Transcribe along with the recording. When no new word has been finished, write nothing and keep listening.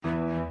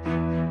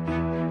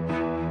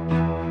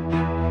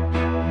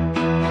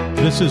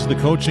This is the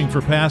Coaching for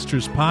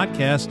Pastors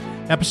podcast,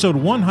 episode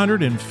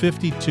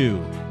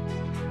 152.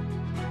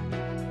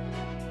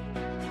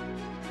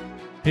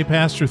 Hey,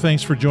 Pastor,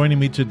 thanks for joining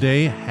me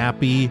today.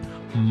 Happy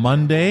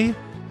Monday.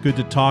 Good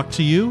to talk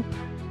to you.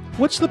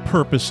 What's the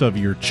purpose of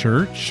your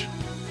church?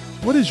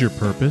 What is your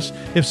purpose?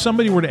 If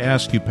somebody were to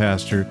ask you,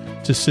 Pastor,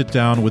 to sit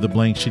down with a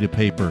blank sheet of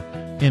paper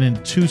and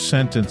in 2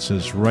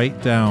 sentences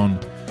write down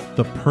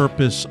the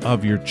purpose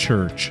of your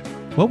church,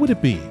 what would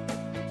it be?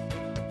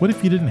 What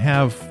if you didn't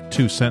have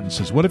 2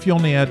 sentences? What if you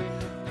only had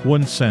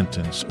 1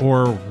 sentence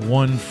or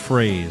 1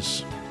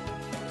 phrase?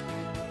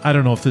 I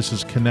don't know if this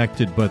is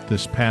connected, but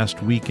this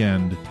past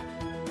weekend,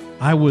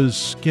 I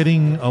was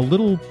getting a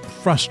little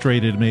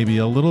frustrated, maybe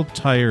a little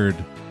tired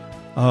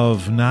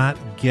of not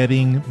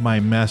getting my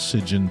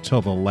message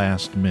until the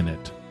last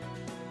minute.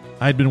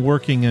 I'd been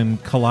working in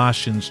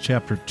Colossians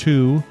chapter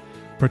 2,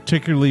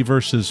 particularly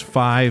verses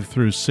 5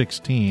 through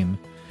 16.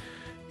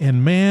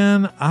 And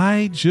man,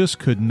 I just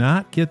could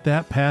not get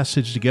that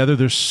passage together.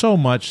 There's so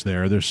much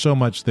there. There's so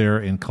much there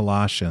in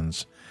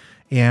Colossians.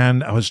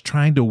 And I was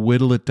trying to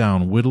whittle it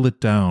down.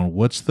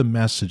 What's the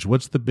message?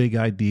 What's the big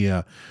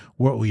idea?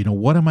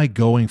 What am I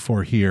going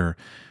for here?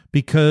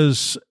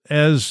 Because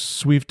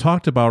as we've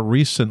talked about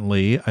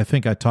recently, I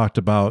think I talked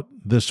about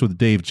this with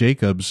Dave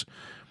Jacobs,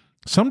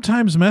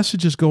 sometimes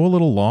messages go a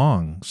little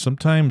long.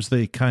 Sometimes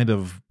they kind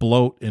of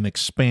bloat and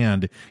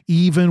expand,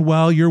 even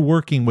while you're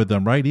working with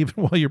them, right?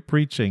 Even while you're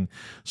preaching.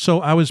 So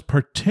I was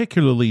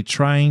particularly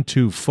trying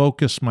to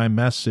focus my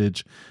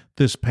message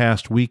this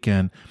past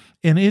weekend,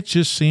 and it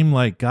just seemed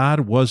like God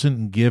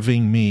wasn't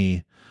giving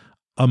me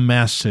a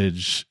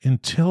message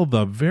until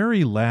the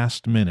very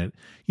last minute.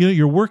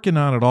 You're working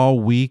on it all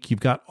week.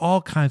 You've got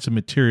all kinds of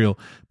material,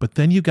 but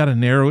then you've got to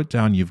narrow it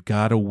down. You've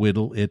got to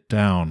whittle it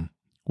down.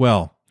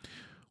 Well,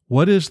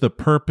 what is the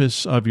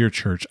purpose of your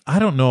church? I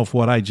don't know if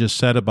what I just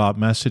said about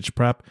message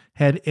prep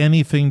had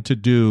anything to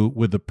do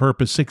with the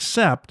purpose,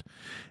 except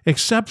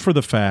for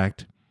the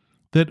fact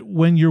that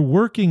when you're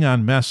working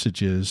on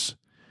messages,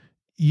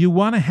 you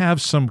want to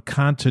have some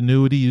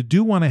continuity. You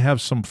do want to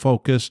have some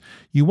focus.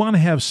 You want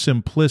to have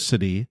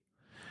simplicity.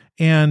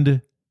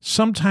 And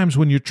sometimes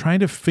when you're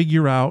trying to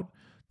figure out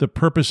the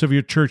purpose of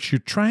your church, you're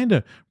trying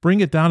to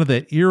bring it down to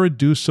that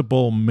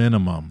irreducible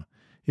minimum.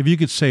 If you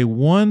could say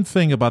one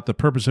thing about the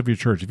purpose of your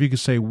church, if you could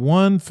say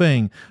one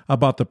thing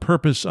about the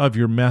purpose of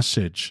your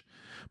message,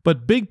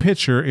 but big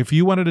picture, if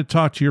you wanted to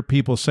talk to your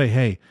people, say,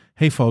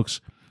 hey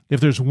folks,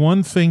 if there's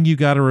one thing you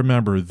got to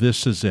remember,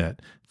 this is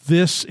it.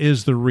 This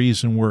is the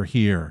reason we're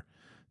here.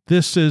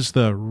 This is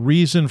the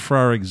reason for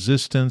our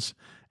existence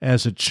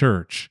as a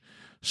church.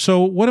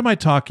 So what am I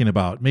talking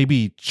about?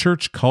 Maybe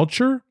church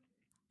culture?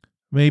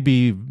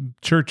 Maybe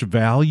church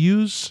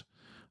values?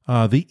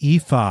 The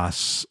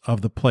ethos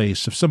of the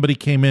place. If somebody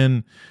came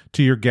in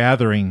to your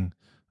gathering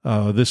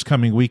this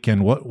coming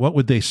weekend, what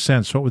would they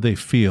sense? What would they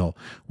feel?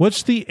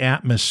 What's the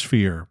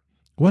atmosphere?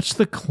 What's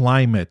the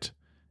climate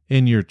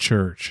in your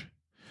church?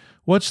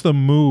 What's the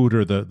mood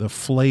or the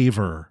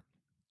flavor?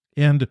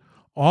 And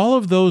all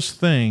of those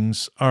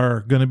things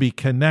are going to be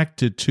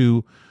connected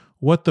to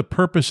what the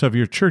purpose of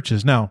your church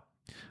is. Now,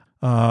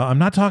 I'm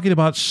not talking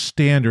about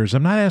standards.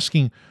 I'm not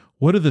asking,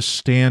 what are the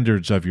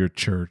standards of your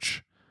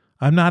church?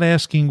 I'm not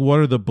asking, what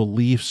are the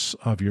beliefs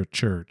of your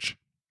church?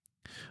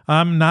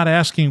 I'm not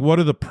asking, what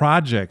are the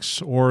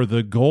projects or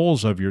the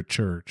goals of your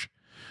church?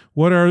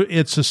 What are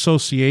its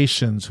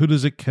associations? Who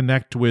does it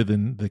connect with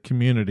in the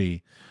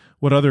community?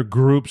 What other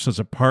groups does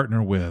it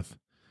partner with?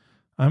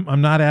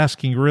 I'm not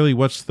asking really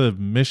what's the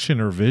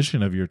mission or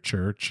vision of your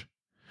church,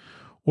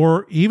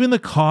 or even the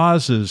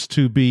causes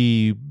to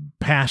be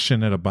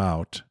passionate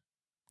about.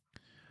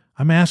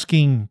 I'm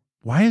asking,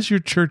 why is your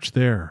church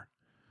there?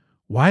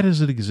 Why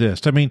does it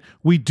exist? I mean,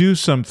 we do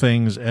some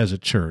things as a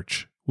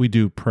church. We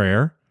do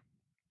prayer.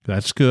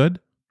 That's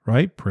good,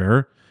 right?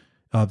 Prayer,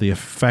 the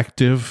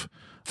effective,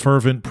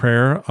 fervent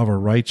prayer of a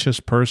righteous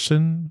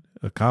person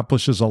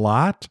accomplishes a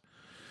lot.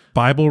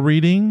 Bible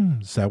reading,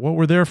 is that what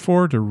we're there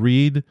for? To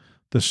read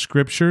the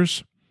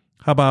scriptures?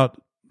 How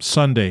about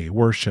Sunday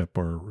worship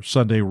or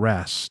Sunday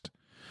rest?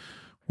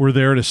 We're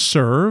there to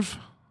serve,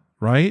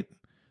 right?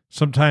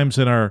 Sometimes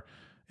in our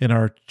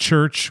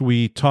church,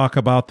 we talk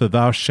about the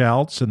thou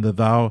shalts and the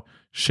thou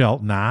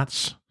shalt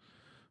nots.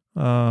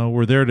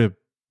 We're there to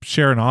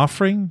share an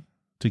offering,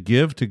 to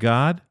give to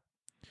God.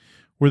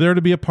 We're there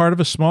to be a part of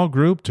a small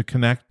group, to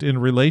connect in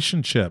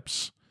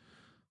relationships.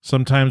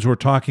 Sometimes we're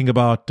talking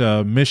about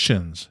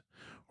missions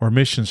or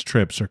missions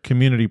trips or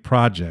community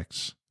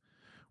projects.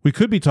 We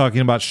could be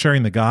talking about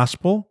sharing the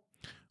gospel,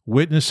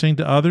 witnessing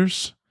to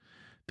others.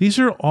 These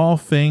are all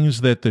things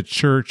that the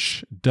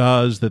church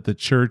does, that the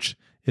church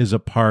is a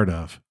part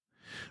of.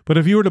 But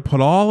if you were to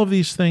put all of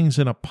these things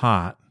in a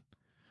pot,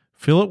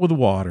 fill it with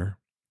water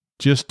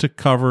just to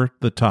cover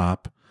the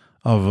top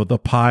of the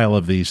pile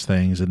of these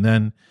things, and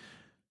then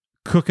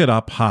cook it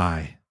up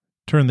high,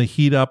 turn the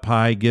heat up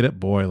high, get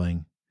it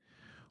boiling,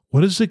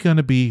 what is it going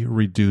to be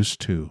reduced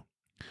to?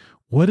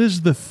 What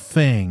is the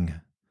thing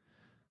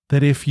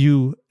that if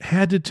you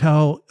had to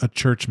tell a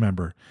church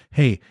member,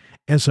 hey,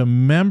 as a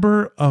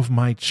member of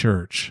my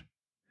church,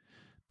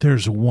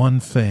 there's one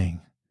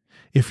thing.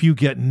 If you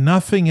get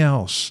nothing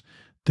else,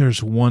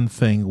 there's one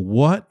thing.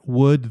 What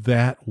would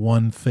that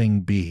one thing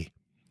be?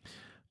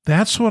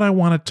 That's what I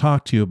want to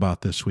talk to you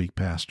about this week,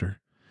 Pastor.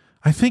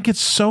 I think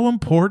it's so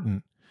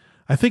important.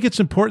 I think it's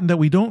important that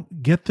we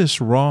don't get this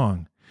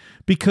wrong,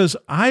 because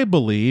I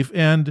believe,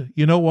 and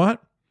you know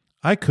what?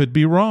 I could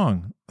be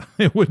wrong.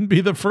 It wouldn't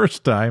be the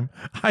first time.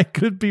 I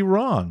could be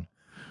wrong.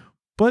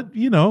 But,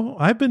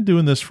 I've been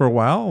doing this for a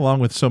while,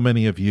 along with so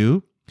many of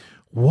you.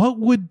 What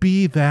would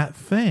be that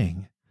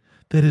thing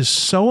that is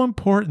so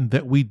important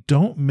that we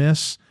don't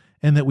miss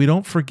and that we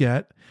don't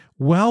forget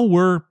while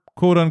we're,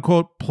 quote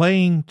unquote,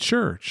 playing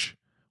church,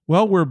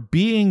 while we're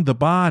being the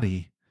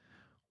body?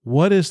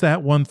 What is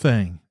that one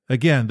thing?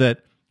 Again,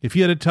 that if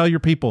you had to tell your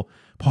people,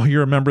 Paul,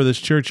 you're a member of this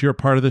church, you're a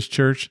part of this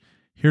church,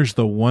 here's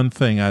the one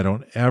thing I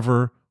don't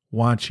ever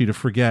want you to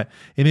forget.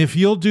 And if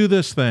you'll do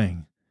this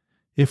thing,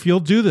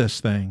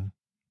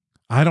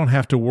 I don't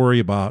have to worry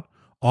about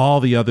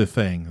all the other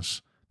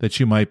things that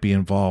you might be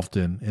involved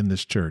in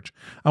this church.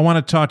 I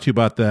want to talk to you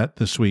about that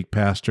this week,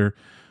 Pastor,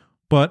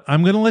 but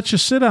I'm going to let you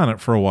sit on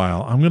it for a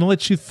while. I'm going to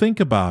let you think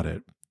about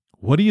it.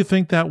 What do you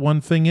think that one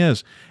thing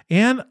is?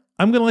 And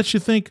I'm going to let you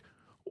think,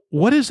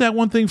 what is that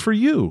one thing for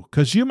you?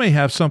 Because you may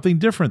have something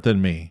different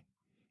than me.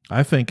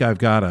 I think I've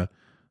got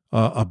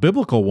a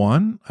biblical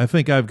one. I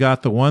think I've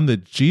got the one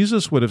that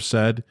Jesus would have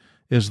said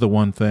is the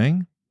one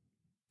thing.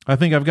 I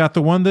think I've got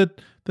the one that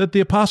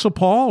the Apostle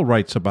Paul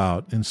writes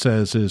about and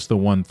says is the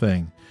one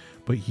thing.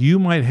 But you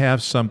might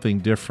have something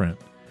different.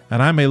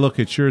 And I may look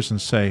at yours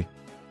and say,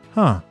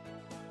 I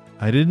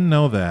didn't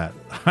know that.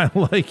 I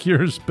like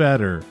yours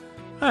better.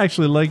 I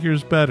actually like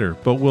yours better,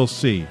 but we'll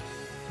see.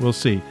 We'll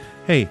see.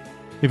 Hey,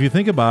 if you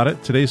think about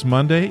it, today's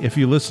Monday. If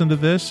you listen to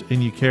this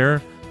and you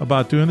care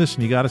about doing this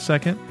and you got a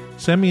second,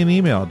 send me an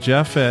email,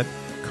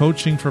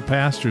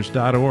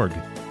 jeff@coachingforpastors.org.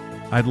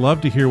 I'd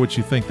love to hear what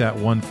you think that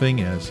one thing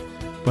is,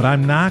 but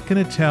I'm not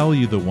going to tell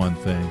you the one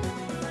thing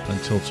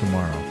until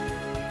tomorrow.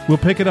 We'll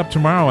pick it up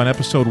tomorrow on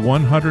episode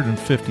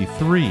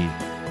 153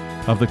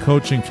 of the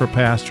Coaching for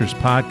Pastors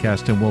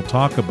podcast, and we'll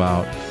talk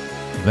about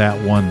that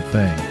one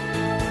thing.